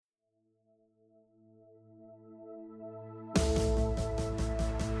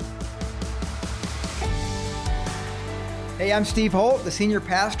Hey, I'm Steve Holt, the senior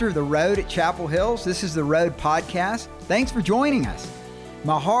pastor of The Road at Chapel Hills. This is The Road Podcast. Thanks for joining us.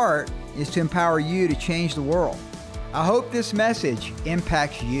 My heart is to empower you to change the world. I hope this message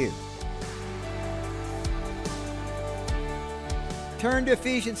impacts you. Turn to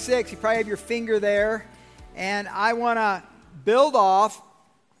Ephesians 6. You probably have your finger there. And I want to build off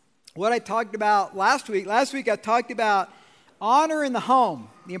what I talked about last week. Last week I talked about honor in the home,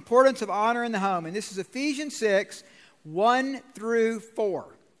 the importance of honor in the home. And this is Ephesians 6, 1 through 4.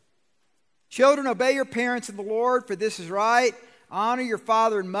 Children, obey your parents in the Lord, for this is right. Honor your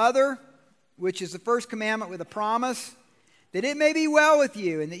father and mother, which is the first commandment with a promise, that it may be well with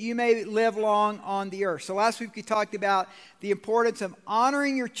you and that you may live long on the earth. So last week we talked about the importance of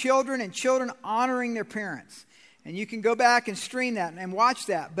honoring your children and children honoring their parents. And you can go back and stream that and watch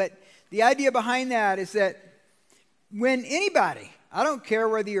that. But the idea behind that is that when anybody, I don't care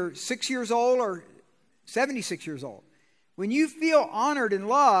whether you're 6 years old or 76 years old, when you feel honored and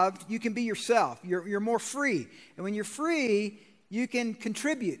loved, you can be yourself. You're more free. And when you're free, you can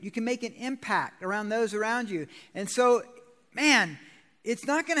contribute. You can make an impact around those around you. And so, man, it's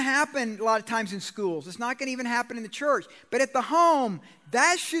not going to happen a lot of times in schools. It's not going to even happen in the church. But at the home,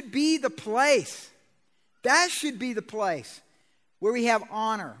 that should be the place. That should be the place where we have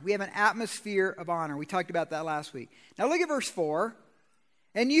honor. We have an atmosphere of honor. We talked about that last week. Now look at verse 4.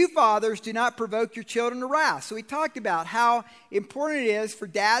 And you, fathers, do not provoke your children to wrath. So we talked about how important it is for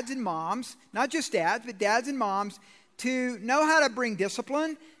dads and moms, not just dads, but dads and moms, to know how to bring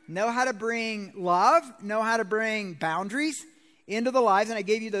discipline, know how to bring love, know how to bring boundaries into the lives. And I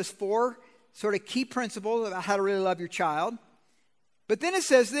gave you those 4 sort of key principles about how to really love your child. But then it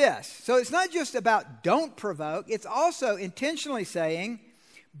says this. So it's not just about don't provoke. It's also intentionally saying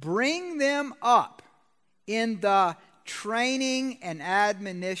bring them up in the training and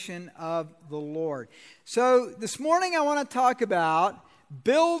admonition of the Lord. So this morning I want to talk about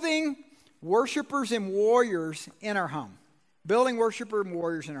building worshipers and warriors in our home. Building worshipers and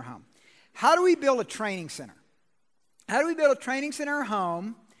warriors in our home. How do we build a training center? How do we build a training center in our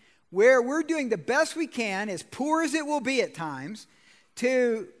home where we're doing the best we can, as poor as it will be at times,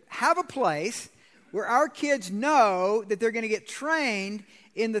 to have a place where our kids know that they're going to get trained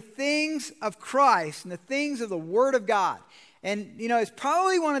in the things of Christ and the things of the Word of God. And, you know, it's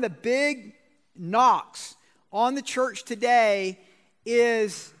probably one of the big knocks on the church today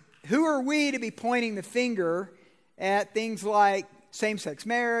is who are we to be pointing the finger at things like same-sex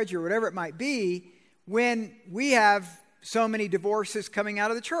marriage or whatever it might be when we have so many divorces coming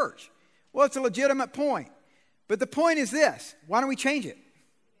out of the church? Well, it's a legitimate point. But the point is this: why don't we change it?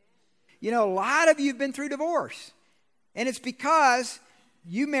 You know, a lot of you have been through divorce. And it's because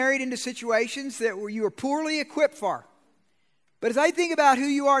you married into situations that you were poorly equipped for. But as I think about who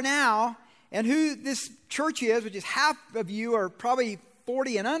you are now and who this church is, which is half of you are probably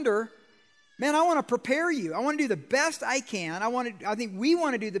 40 and under, man, I want to prepare you. I want to do the best I can. I think we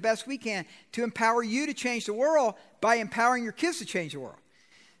want to do the best we can to empower you to change the world by empowering your kids to change the world.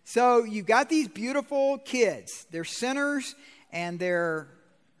 So you've got these beautiful kids. They're sinners and they're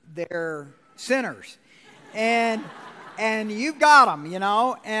sinners. And you've got them, you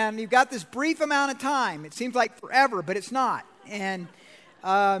know, and you've got this brief amount of time. It seems like forever, but it's not. And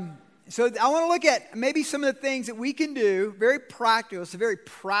so I want to look at maybe some of the things that we can do, very practical. It's a very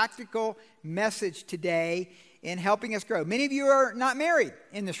practical message today in helping us grow. Many of you are not married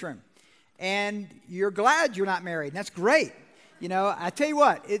in this room, and you're glad you're not married, and that's great. You know, I tell you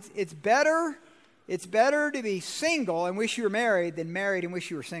what, it's better to be single and wish you were married than married and wish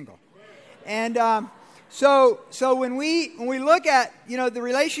you were single. And so when we look at, you know, the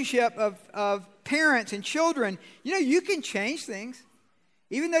relationship of parents and children, you know, you can change things.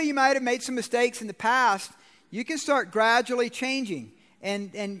 Even though you might have made some mistakes in the past, you can start gradually changing.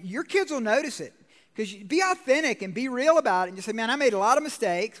 And your kids will notice it. Because be authentic and be real about it and just say, man, I made a lot of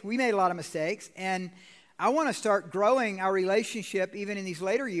mistakes. We made a lot of mistakes. And I want to start growing our relationship, even in these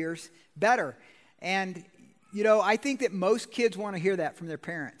later years, better. And, you know, I think that most kids want to hear that from their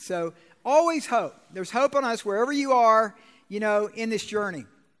parents. So always hope. There's hope on us wherever you are, you know, in this journey.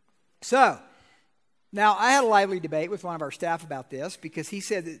 So, now I had a lively debate with one of our staff about this because he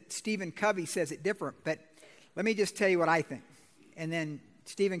said that Stephen Covey says it different. But let me just tell you what I think. And then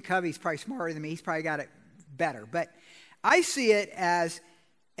Stephen Covey's probably smarter than me. He's probably got it better. But I see it as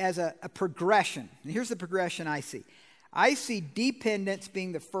a progression. And here's the progression I see. I see dependence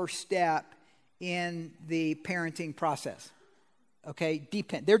being the first step in the parenting process. Okay,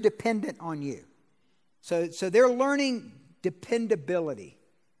 they're dependent on you. So they're learning dependability.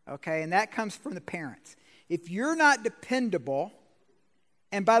 Okay, and that comes from the parents. If you're not dependable,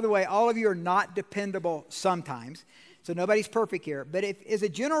 and by the way, all of you are not dependable sometimes. So nobody's perfect here. But if, as a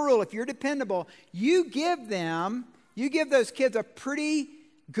general rule, if you're dependable, you give those kids a pretty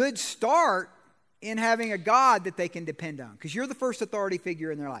good start in having a God that they can depend on, because you're the first authority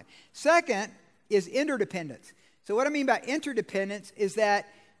figure in their life. Second is interdependence. So what I mean by interdependence is that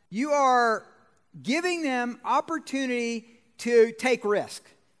you are giving them opportunity to take risk,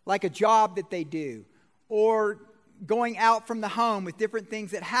 like a job that they do, or going out from the home with different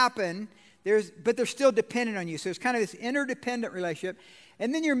things that happen, but they're still dependent on you. So it's kind of this interdependent relationship.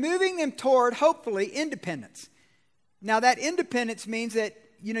 And then you're moving them toward, hopefully, independence. Now, that independence means that,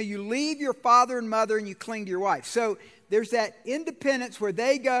 you leave your father and mother and you cling to your wife. So there's that independence where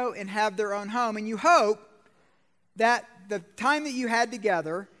they go and have their own home. And you hope that the time that you had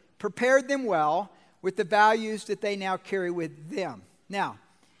together prepared them well with the values that they now carry with them. Now,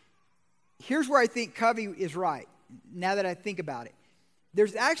 here's where I think Covey is right, now that I think about it.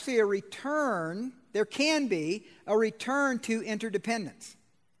 There's actually there can be a return to interdependence.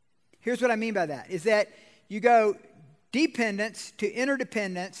 Here's what I mean by that, is that you go dependence to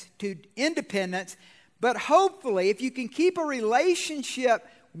interdependence to independence, but hopefully if you can keep a relationship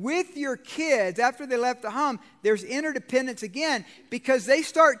with your kids after they left the home, there's interdependence again, because they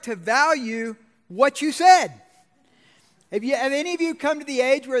start to value what you said. Have any of you come to the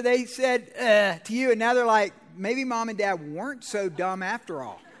age where they said to you, and now they're like, maybe mom and dad weren't so dumb after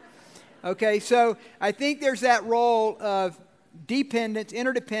all? Okay, so I think there's that role of dependence,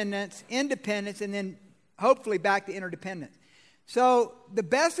 interdependence, independence, and then hopefully back to interdependence. So the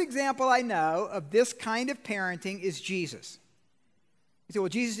best example I know of this kind of parenting is Jesus. You say, well,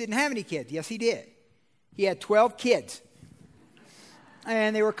 Jesus didn't have any kids. Yes, he did. He had 12 kids.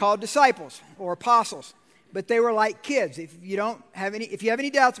 And they were called disciples or apostles. But they were like kids. If you have any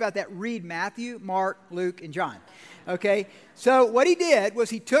doubts about that, read Matthew, Mark, Luke, and John. Okay? So what he did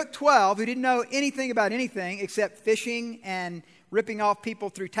was he took 12 who didn't know anything about anything except fishing and ripping off people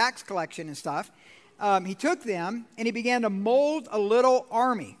through tax collection and stuff. He took them and he began to mold a little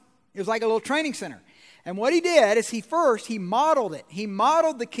army. It was like a little training center. And what he did is he modeled it. He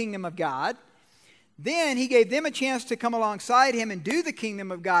modeled the kingdom of God. Then he gave them a chance to come alongside him and do the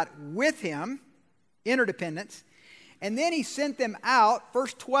kingdom of God with him, interdependence. And then he sent them out,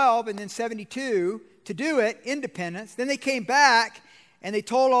 first 12 and then 72, to do it, independence. Then they came back and they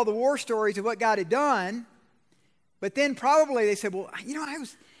told all the war stories of what God had done. But then probably they said, well,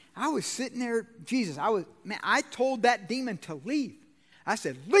 I was sitting there, Jesus, I told that demon to leave. I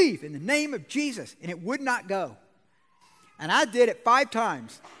said, leave in the name of Jesus. And it would not go. And I did it 5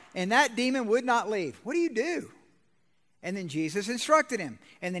 times. And that demon would not leave. What do you do? And then Jesus instructed him.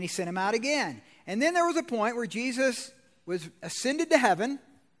 And then he sent him out again. And then there was a point where Jesus was ascended to heaven.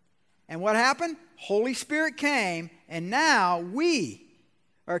 And what happened? Holy Spirit came. And now we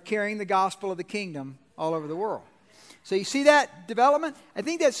are carrying the gospel of the kingdom all over the world. So you see that development? I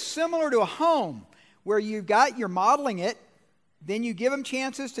think that's similar to a home where you're modeling it. Then you give them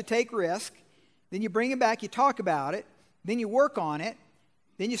chances to take risk. Then you bring them back, you talk about it. Then you work on it.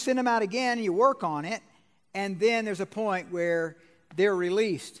 Then you send them out again and you work on it. And then there's a point where they're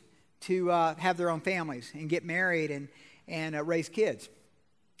released to have their own families and get married and raise kids.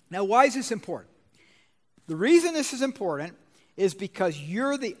 Now, why is this important? The reason this is important is because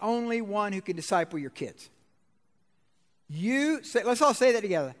you're the only one who can disciple your kids. Let's all say that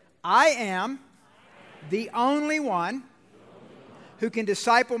together. I am the only one who can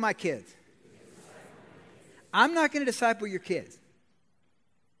disciple my kids. I'm not going to disciple your kids.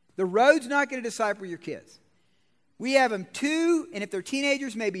 The road's not going to disciple your kids. We have them 2, and if they're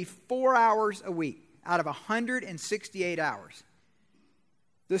teenagers, maybe 4 hours a week out of 168 hours.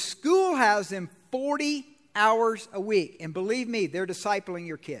 The school has them 40 hours a week, and believe me, they're discipling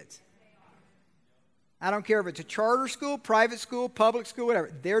your kids. I don't care if it's a charter school, private school, public school,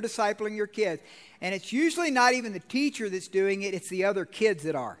 whatever. They're discipling your kids. And it's usually not even the teacher that's doing it. It's the other kids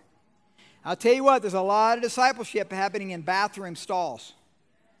that are. I'll tell you what, there's a lot of discipleship happening in bathroom stalls.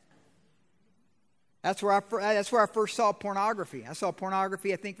 That's where I first saw pornography. I saw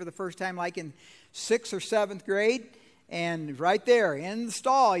pornography, I think, for the first time like in 6th or 7th grade. And right there in the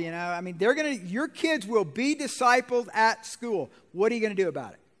stall, your kids will be discipled at school. What are you going to do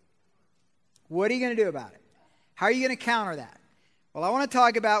about it? What are you going to do about it? How are you going to counter that? Well, I want to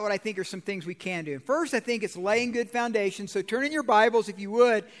talk about what I think are some things we can do. First, I think it's laying good foundation. So turn in your Bibles, if you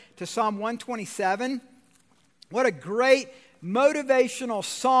would, to Psalm 127. What a great motivational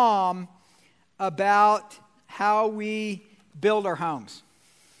psalm about how we build our homes.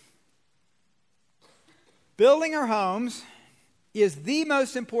 Building our homes is the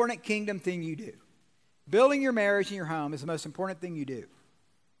most important kingdom thing you do. Building your marriage and your home is the most important thing you do.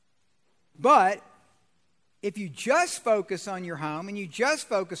 But if you just focus on your home and you just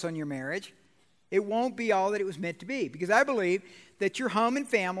focus on your marriage, it won't be all that it was meant to be. Because I believe that your home and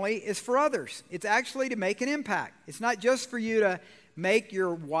family is for others. It's actually to make an impact. It's not just for you to make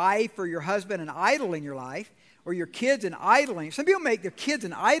your wife or your husband an idol in your life, or your kids an idol. Some people make their kids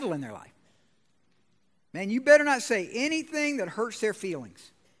an idol in their life. Man, you better not say anything that hurts their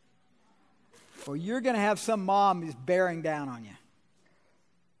feelings, or you're going to have some mom just bearing down on you.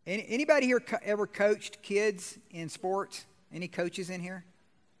 Anybody here ever coached kids in sports? Any coaches in here?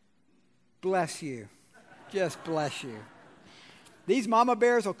 Bless you. Just bless you. These mama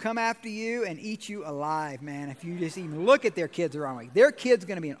bears will come after you and eat you alive, man, if you just even look at their kids the wrong way. Their kid's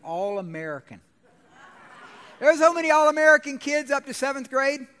going to be an All-American. There's so many All-American kids up to 7th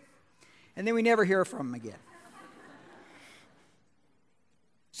grade, and then we never hear from them again.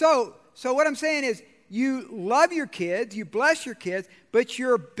 So what I'm saying is, you love your kids, you bless your kids, but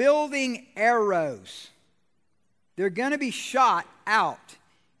you're building arrows. They're going to be shot out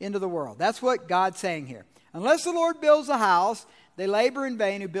into the world. That's what God's saying here. Unless the Lord builds the house, they labor in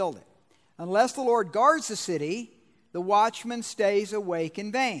vain who build it. Unless the Lord guards the city, the watchman stays awake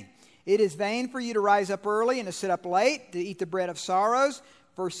in vain. It is vain for you to rise up early and to sit up late, to eat the bread of sorrows,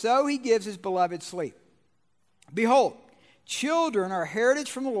 for so he gives his beloved sleep. Behold, children are a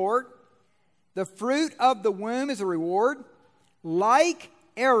heritage from the Lord. The fruit of the womb is a reward. Like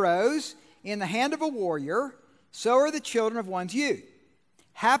arrows in the hand of a warrior, so are the children of one's youth.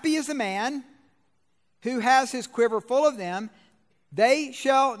 Happy is the man who has his quiver full of them. They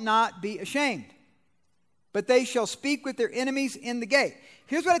shall not be ashamed, but they shall speak with their enemies in the gate.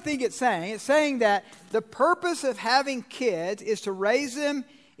 Here's what I think it's saying. It's saying that the purpose of having kids is to raise them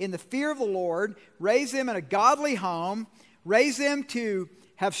in the fear of the Lord, raise them in a godly home, raise them to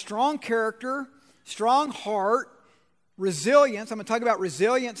have strong character, strong heart, resilience. I'm going to talk about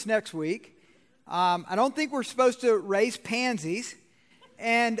resilience next week. I don't think we're supposed to raise pansies.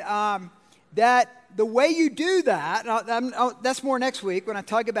 And that the way you do that, that's more next week when I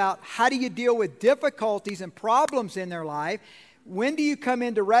talk about how do you deal with difficulties and problems in their life. When do you come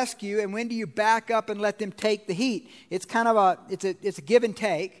in to rescue, and when do you back up and let them take the heat? It's kind of it's a give and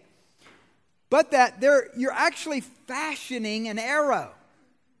take. But that you're actually fashioning an arrow.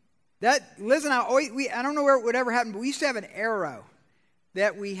 That Liz and I don't know where it would ever happen, but we used to have an arrow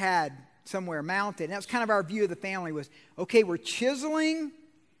that we had somewhere mounted. And that was kind of our view of the family was, okay, we're chiseling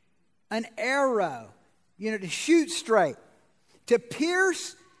an arrow, to shoot straight, to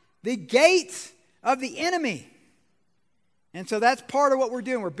pierce the gates of the enemy. And so that's part of what we're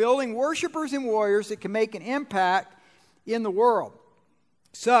doing. We're building worshipers and warriors that can make an impact in the world.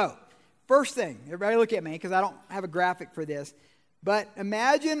 So, first thing, everybody look at me because I don't have a graphic for this. But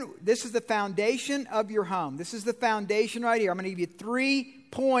imagine this is the foundation of your home. This is the foundation right here. I'm going to give you 3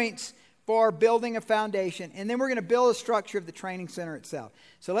 points for building a foundation. And then we're going to build a structure of the training center itself.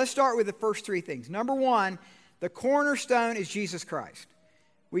 So let's start with the first 3 things. Number 1, the cornerstone is Jesus Christ.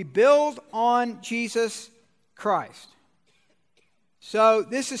 We build on Jesus Christ. So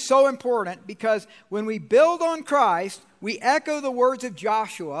this is so important because when we build on Christ, we echo the words of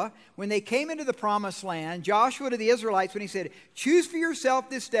Joshua when they came into the promised land. Joshua to the Israelites when he said, choose for yourself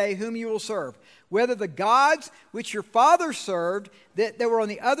this day whom you will serve, whether the gods which your fathers served that were on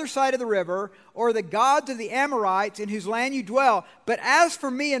the other side of the river, or the gods of the Amorites in whose land you dwell. But as for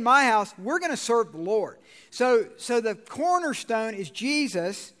me and my house, we're going to serve the Lord. So the cornerstone is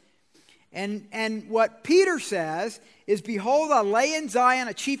Jesus. And what Peter says is, behold, I lay in Zion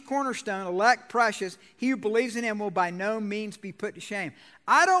a chief cornerstone, elect, precious. He who believes in him will by no means be put to shame.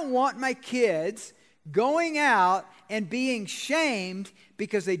 I don't want my kids going out and being shamed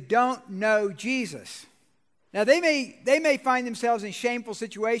because they don't know Jesus. Now, they may find themselves in shameful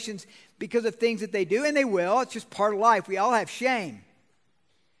situations because of things that they do, and they will. It's just part of life. We all have shame.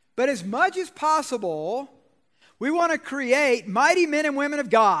 But as much as possible, we want to create mighty men and women of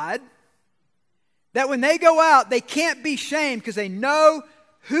God that when they go out, they can't be shamed because they know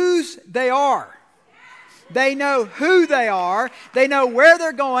whose they are. They know who they are. They know where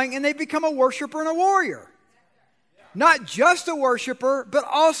they're going, and they become a worshiper and a warrior. Not just a worshiper, but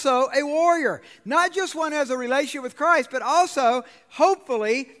also a warrior. Not just one who has a relationship with Christ, but also,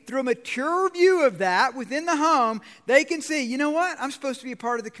 hopefully, through a mature view of that within the home, they can see, you know what? I'm supposed to be a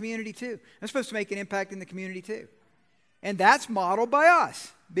part of the community too. I'm supposed to make an impact in the community too. And that's modeled by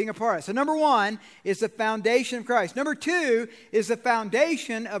us being a part of it. So number 1 is the foundation of Christ. Number 2 is the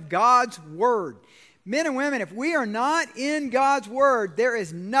foundation of God's Word. Men and women, if we are not in God's Word, there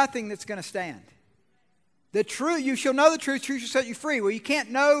is nothing that's going to stand. The truth, you shall know the truth shall set you free. Well, you can't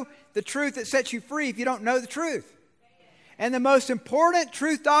know the truth that sets you free if you don't know the truth. And the most important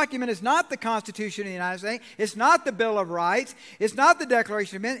truth document is not the Constitution of the United States. It's not the Bill of Rights. It's not the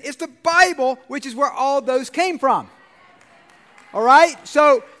Declaration of Independence. It's the Bible, which is where all those came from. All right?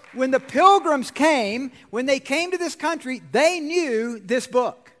 So when the Pilgrims came, when they came to this country, they knew this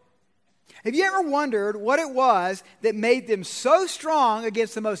book. Have you ever wondered what it was that made them so strong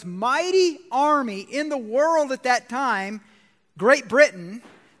against the most mighty army in the world at that time, Great Britain,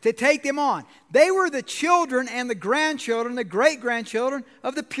 to take them on? They were the children and the grandchildren, the great-grandchildren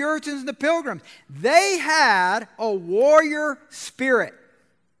of the Puritans and the Pilgrims. They had a warrior spirit.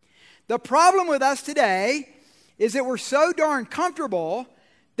 The problem with us today is that we're so darn comfortable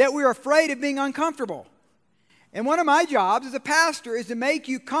that we're afraid of being uncomfortable. And one of my jobs as a pastor is to make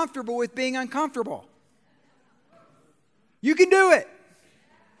you comfortable with being uncomfortable. You can do it.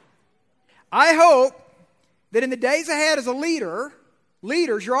 I hope that in the days ahead as a leader,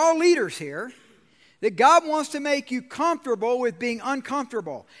 leaders, you're all leaders here, that God wants to make you comfortable with being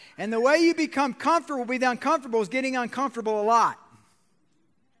uncomfortable. And the way you become comfortable with the uncomfortable is getting uncomfortable a lot.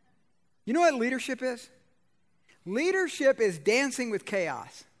 You know what leadership is? Leadership is dancing with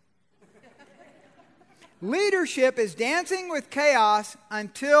chaos. Leadership is dancing with chaos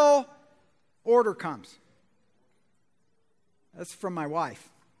until order comes. That's from my wife.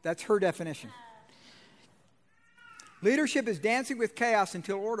 That's her definition. Leadership is dancing with chaos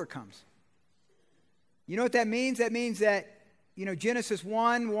until order comes. You know what that means? That means that, Genesis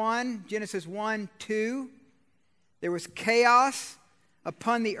 1:1, Genesis 1:2, there was chaos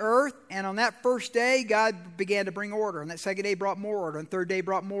upon the earth, and on that first day, God began to bring order. On that second day, brought more order. On the third day,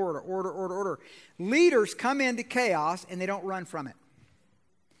 brought more order. Order. Leaders come into chaos, and they don't run from it.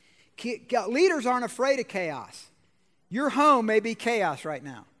 Leaders aren't afraid of chaos. Your home may be chaos right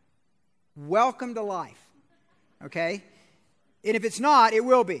now. Welcome to life. Okay? And if it's not, it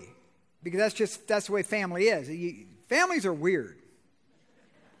will be. Because that's the way family is. Families are weird.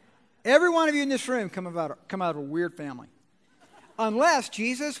 Every one of you in this room come out of a weird family. Unless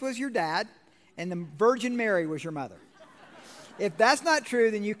Jesus was your dad and the Virgin Mary was your mother. If that's not true,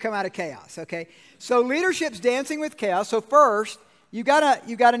 then you come out of chaos, okay? So leadership's dancing with chaos. So first, you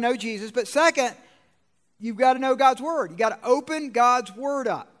gotta know Jesus. But second, you've got to know God's Word. You got to open God's Word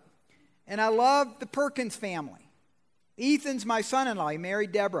up. And I love the Perkins family. Ethan's my son-in-law. He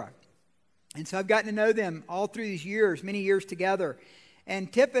married Deborah. And so I've gotten to know them all through these years, many years together.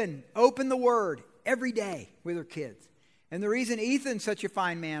 And Tiffin opened the Word every day with her kids. And the reason Ethan's such a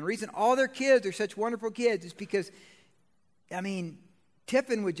fine man, the reason all their kids are such wonderful kids is because,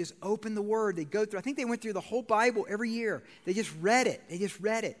 Tiffin would just open the Word. They'd go through, I think they went through the whole Bible every year. They just read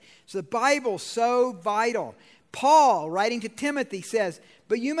it. So the Bible's so vital. Paul, writing to Timothy, says,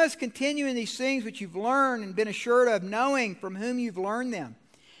 "But you must continue in these things which you've learned and been assured of, knowing from whom you've learned them.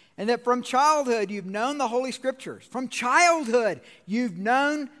 And that from childhood you've known the Holy Scriptures." From childhood you've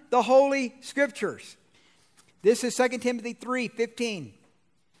known the Holy Scriptures. This is 2 Timothy 3:15.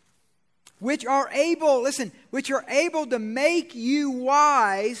 Which are able to make you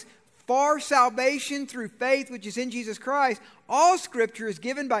wise for salvation through faith which is in Jesus Christ. All Scripture is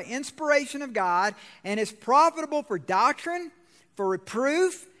given by inspiration of God and is profitable for doctrine, for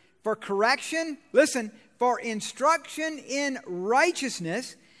reproof, for correction, for instruction in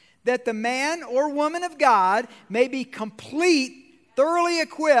righteousness, that the man or woman of God may be complete, thoroughly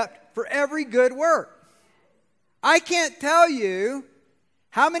equipped for every good work. I can't tell you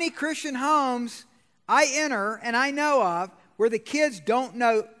how many Christian homes I enter and I know of where the kids don't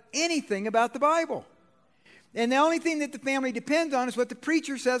know anything about the Bible. And the only thing that the family depends on is what the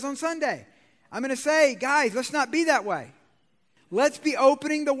preacher says on Sunday. I'm going to say, guys, let's not be that way. Let's be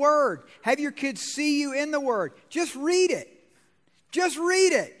opening the Word. Have your kids see you in the Word. Just read it. Just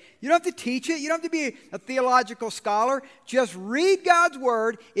read it. You don't have to teach it. You don't have to be a theological scholar. Just read God's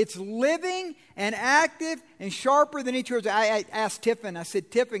Word. It's living and active and sharper than each word. I asked Tiffin, I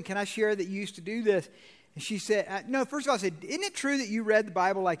said, "Tiffin, can I share that you used to do this?" And she said, no, first of all, I said, "Isn't it true that you read the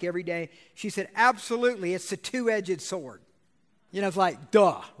Bible like every day?" She said, "Absolutely. It's a two-edged sword." It's like,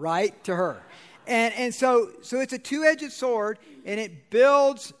 duh, right? To her. And so it's a two-edged sword, and it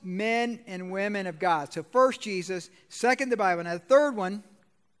builds men and women of God. So first, Jesus. Second, the Bible. Now, the third one,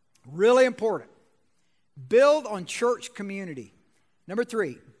 really important. Build on church community. Number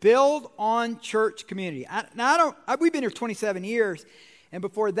 3, build on church community. We've been here 27 years, and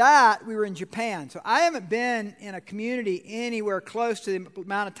before that, we were in Japan. So I haven't been in a community anywhere close to the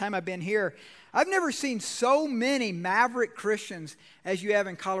amount of time I've been here. I've never seen so many maverick Christians as you have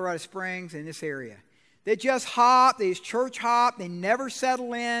in Colorado Springs and this area. They just hop, they just church hop, they never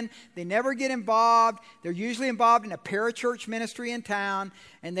settle in, they never get involved. They're usually involved in a parachurch ministry in town,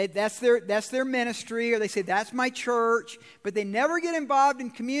 and that's their ministry, or they say, that's my church, but they never get involved in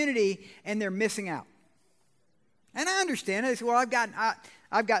community, and they're missing out. And I understand it. They say, well,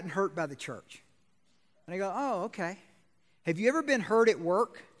 I've gotten hurt by the church. And I go, oh, okay. Have you ever been hurt at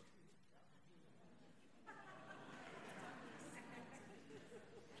work?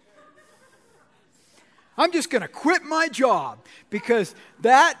 I'm just going to quit my job because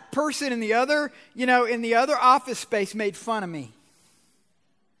that person in the other office space made fun of me.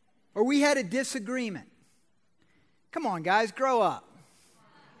 Or we had a disagreement. Come on, guys, grow up.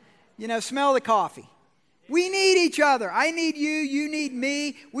 Smell the coffee. We need each other. I need you. You need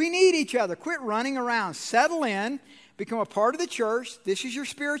me. We need each other. Quit running around. Settle in. Become a part of the church. This is your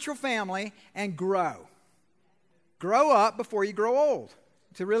spiritual family. And grow. Grow up before you grow old.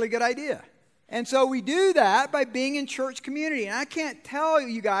 It's a really good idea. And so we do that by being in church community. And I can't tell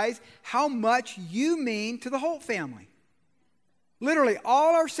you guys how much you mean to the Holt family. Literally,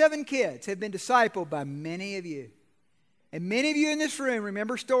 all our 7 kids have been discipled by many of you. And many of you in this room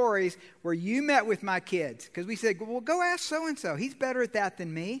remember stories where you met with my kids. Because we said, well, go ask so-and-so. He's better at that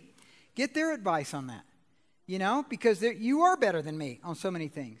than me. Get their advice on that. Because you are better than me on so many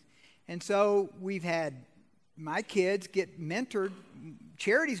things. And so we've had my kids get mentored.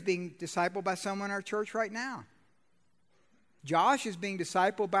 Charity's being discipled by someone in our church right now. Josh is being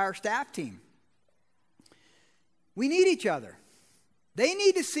discipled by our staff team. We need each other. They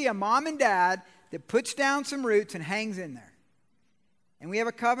need to see a mom and dad that puts down some roots and hangs in there. And we have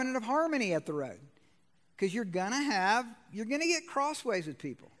a covenant of harmony at the road. Because you're going to get crossways with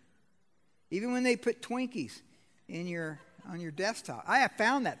people. Even when they put Twinkies on your desktop. I have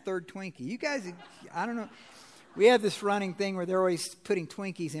found that third Twinkie. You guys, I don't know. We have this running thing where they're always putting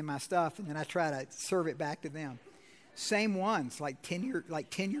Twinkies in my stuff, and then I try to serve it back to them. Same ones, like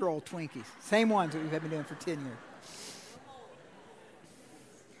 10-year-old Twinkies. Same ones that we've been doing for 10 years.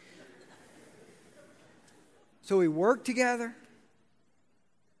 So we work together.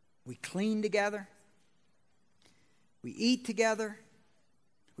 We clean together. We eat together.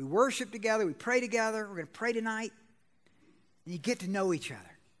 We worship together. We pray together. We're going to pray tonight. And you get to know each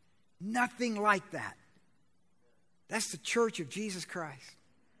other. Nothing like that. That's the church of Jesus Christ.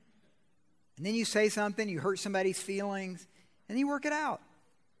 And then you say something, you hurt somebody's feelings, and you work it out.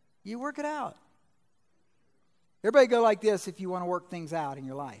 You work it out. Everybody go like this if you want to work things out in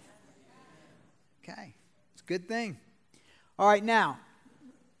your life. Okay. It's a good thing. All right, now,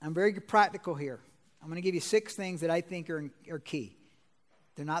 I'm very practical here. I'm going to give you 6 things that I think are key.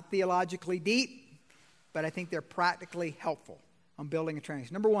 They're not theologically deep, but I think they're practically helpful on building a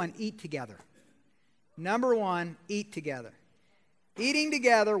transition. Number 1, eat together. Number 1, eat together. Eating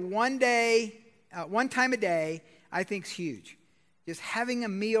together one time a day, I think is huge. Just having a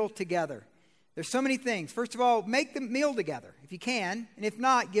meal together. There's so many things. First of all, make the meal together if you can. And if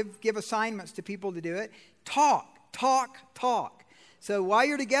not, give assignments to people to do it. Talk. So while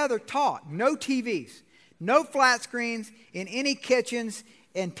you're together, talk. No TVs. No flat screens in any kitchens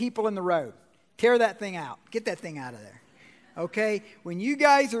and people in the road. Tear that thing out. Get that thing out of there. Okay? When you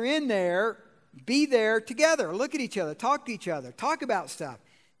guys are in there, be there together. Look at each other. Talk to each other. Talk about stuff.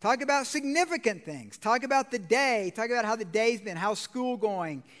 Talk about significant things. Talk about the day. Talk about how the day's been. How's school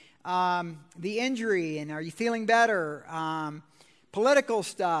going? The injury, and are you feeling better? Political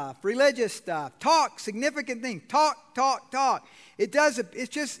stuff, religious stuff. Talk significant things. Talk.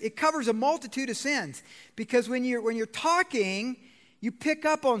 It covers a multitude of sins, because when you're talking, you pick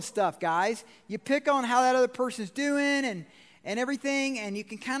up on stuff, guys. You pick on how that other person's doing and everything, and you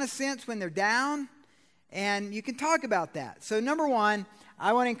can kind of sense when they're down, and you can talk about that. So number 1,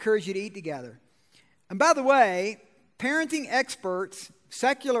 I want to encourage you to eat together. And by the way, parenting experts,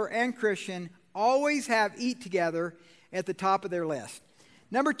 secular and Christian, always have eat together at the top of their list.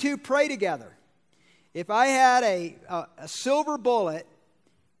 Number 2, pray together. If I had a silver bullet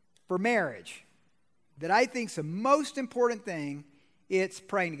for marriage that I think is the most important thing, it's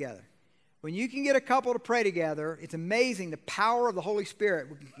praying together. When you can get a couple to pray together, it's amazing the power of the Holy Spirit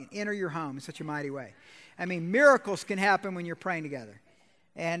can enter your home in such a mighty way. I mean, miracles can happen when you're praying together.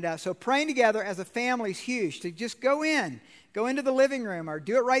 And so praying together as a family is huge. To just go into the living room, or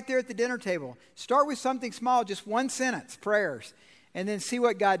do it right there at the dinner table. Start with something small, just 1 sentence, prayers, and then see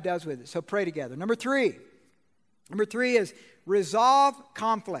what God does with it. So pray together. Number 3 is resolve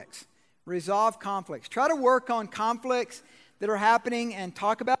conflicts. Resolve conflicts. Try to work on conflicts that are happening and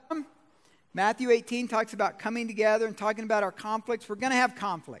talk about them. Matthew 18 talks about coming together and talking about our conflicts. We're going to have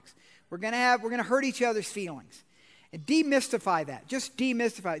conflicts. We're going to hurt each other's feelings. And demystify that. Just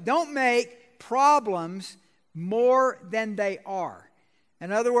demystify it. Don't make problems more than they are.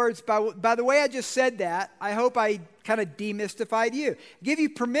 In other words, by the way I just said that, I hope I kind of demystified you. Give you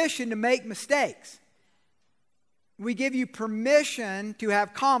permission to make mistakes. We give you permission to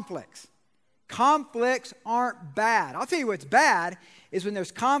have conflicts. Conflicts aren't bad. I'll tell you what's bad is when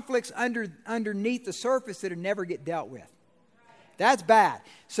there's conflicts underneath the surface that never get dealt with. That's bad.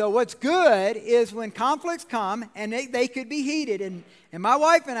 So what's good is when conflicts come, and they could be heated. And my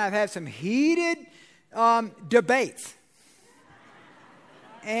wife and I have had some heated debates.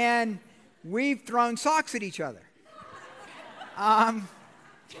 And we've thrown socks at each other.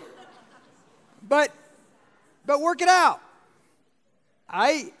 But work it out.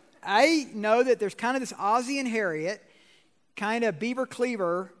 I know that there's kind of this Ozzie and Harriet, kind of Beaver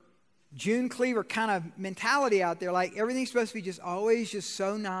Cleaver, June Cleaver kind of mentality out there. Like everything's supposed to be just always just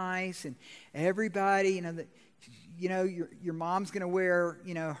so nice, and everybody, your mom's going to wear,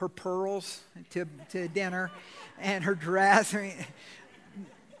 her pearls to dinner, and her dress. I mean,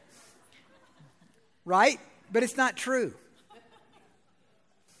 right? But it's not true.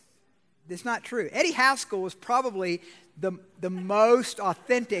 It's not true. Eddie Haskell was probably the most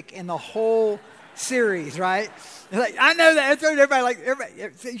authentic in the whole series, right? Like, I know that. That's what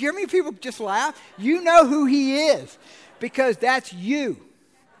everybody. You hear me? People just laugh. You know who he is because that's you,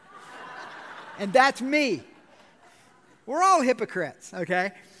 and that's me. We're all hypocrites,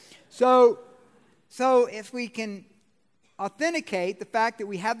 okay? So if we can authenticate the fact that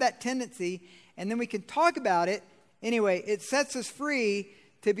we have that tendency, and then we can talk about it, anyway, it sets us free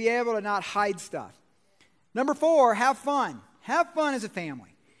to be able to not hide stuff. Number 4, have fun. Have fun as a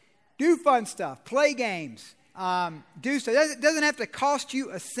family. Do fun stuff. Play games. Do stuff. It doesn't have to cost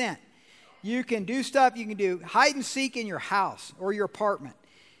you a cent. You can do stuff. You can do hide and seek in your house or your apartment.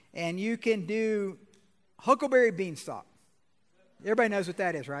 And you can do Huckleberry Beanstalk. Everybody knows what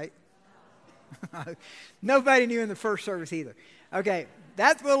that is, right? Nobody knew in the first service either. Okay,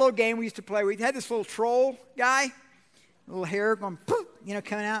 that's the little game we used to play. We had this little troll guy, little hair going poof,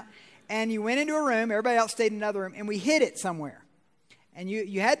 coming out. And you went into a room, everybody else stayed in another room, and we hid it somewhere. And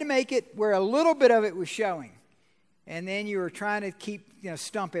you had to make it where a little bit of it was showing. And then you were trying to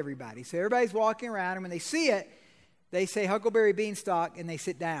stump everybody. So everybody's walking around, and when they see it, they say Huckleberry Beanstalk, and they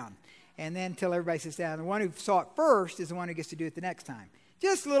sit down. And then until everybody sits down. The one who saw it first is the one who gets to do it the next time.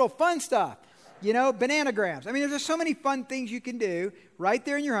 Just little fun stuff. Bananagrams. I mean, there's just so many fun things you can do right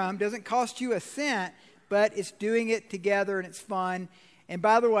there in your home. Doesn't cost you a cent, but it's doing it together, and it's fun. And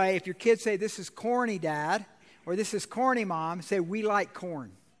by the way, if your kids say, this is corny, Dad, or this is corny, Mom, say, we like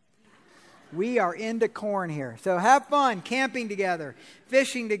corn. We are into corn here. So have fun camping together,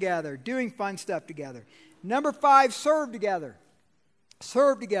 fishing together, doing fun stuff together. Number 5, serve together.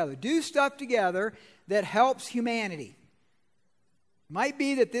 Serve together. Do stuff together that helps humanity. Might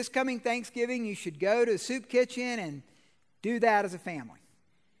be that this coming Thanksgiving you should go to the soup kitchen and do that as a family.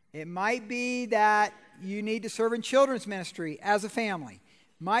 It might be that you need to serve in children's ministry as a family.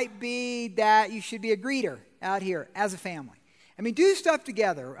 Might be that you should be a greeter out here as a family. I mean, do stuff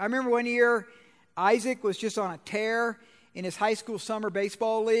together. I remember one year Isaac was just on a tear in his high school summer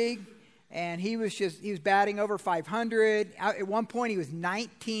baseball league, and he was batting over 500. At one point he was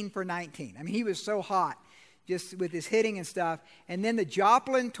 19 for 19. I mean, he was so hot just with his hitting and stuff. And then the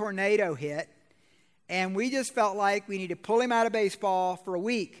Joplin tornado hit, and we just felt like we needed to pull him out of baseball for a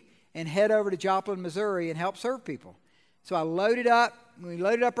week and head over to Joplin, Missouri and help serve people. So we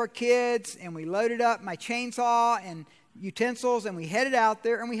loaded up our kids, and we loaded up my chainsaw and utensils, and we headed out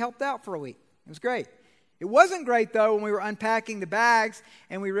there, and we helped out for a week. It was great. It wasn't great, though, when we were unpacking the bags,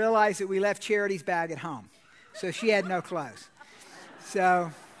 and we realized that we left Charity's bag at home. So she had no clothes.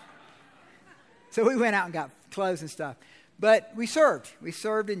 So we went out and got clothes and stuff. But we served. We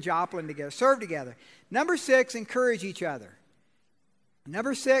served in Joplin together, served together. Number 6, encourage each other.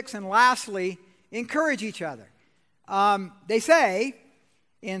 Number 6, and lastly, encourage each other. They say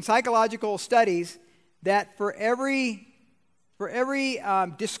in psychological studies that for every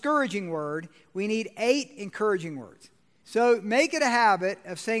discouraging word, we need 8 encouraging words. So make it a habit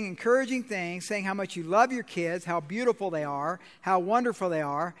of saying encouraging things, saying how much you love your kids, how beautiful they are, how wonderful they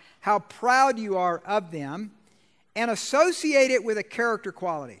are, how proud you are of them, and associate it with a character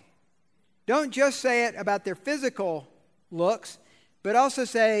quality. Don't just say it about their physical looks, but also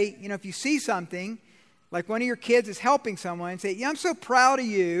say, if you see something, like one of your kids is helping someone, say, I'm so proud of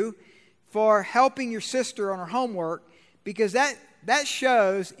you for helping your sister on her homework, because that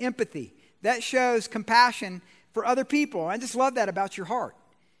shows empathy. That shows compassion for other people. I just love that about your heart.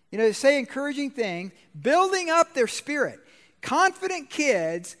 To say encouraging things, building up their spirit. Confident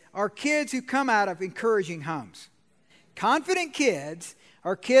kids are kids who come out of encouraging homes. Confident kids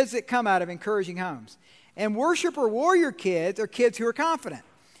are kids that come out of encouraging homes. And worshiper warrior kids are kids who are confident.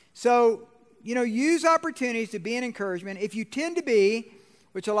 So, use opportunities to be an encouragement. If you tend to be,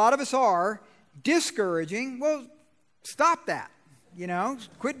 which a lot of us are, discouraging, well, stop that.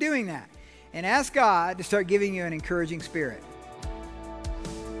 Quit doing that. And ask God to start giving you an encouraging spirit.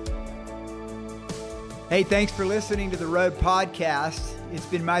 Hey, thanks for listening to the Road Podcast. It's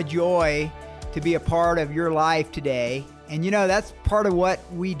been my joy to be a part of your life today. And that's part of what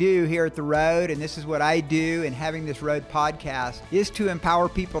we do here at the Road, and this is what I do in having this Road Podcast, is to empower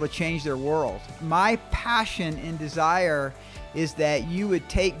people to change their world. My passion and desire is that you would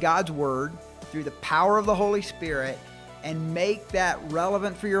take God's Word through the power of the Holy Spirit and make that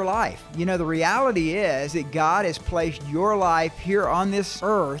relevant for your life. The reality is that God has placed your life here on this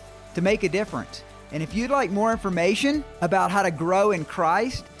earth to make a difference. And if you'd like more information about how to grow in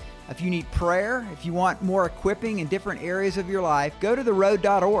Christ, if you need prayer, if you want more equipping in different areas of your life, go to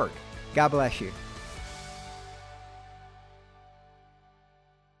theroad.org. God bless you.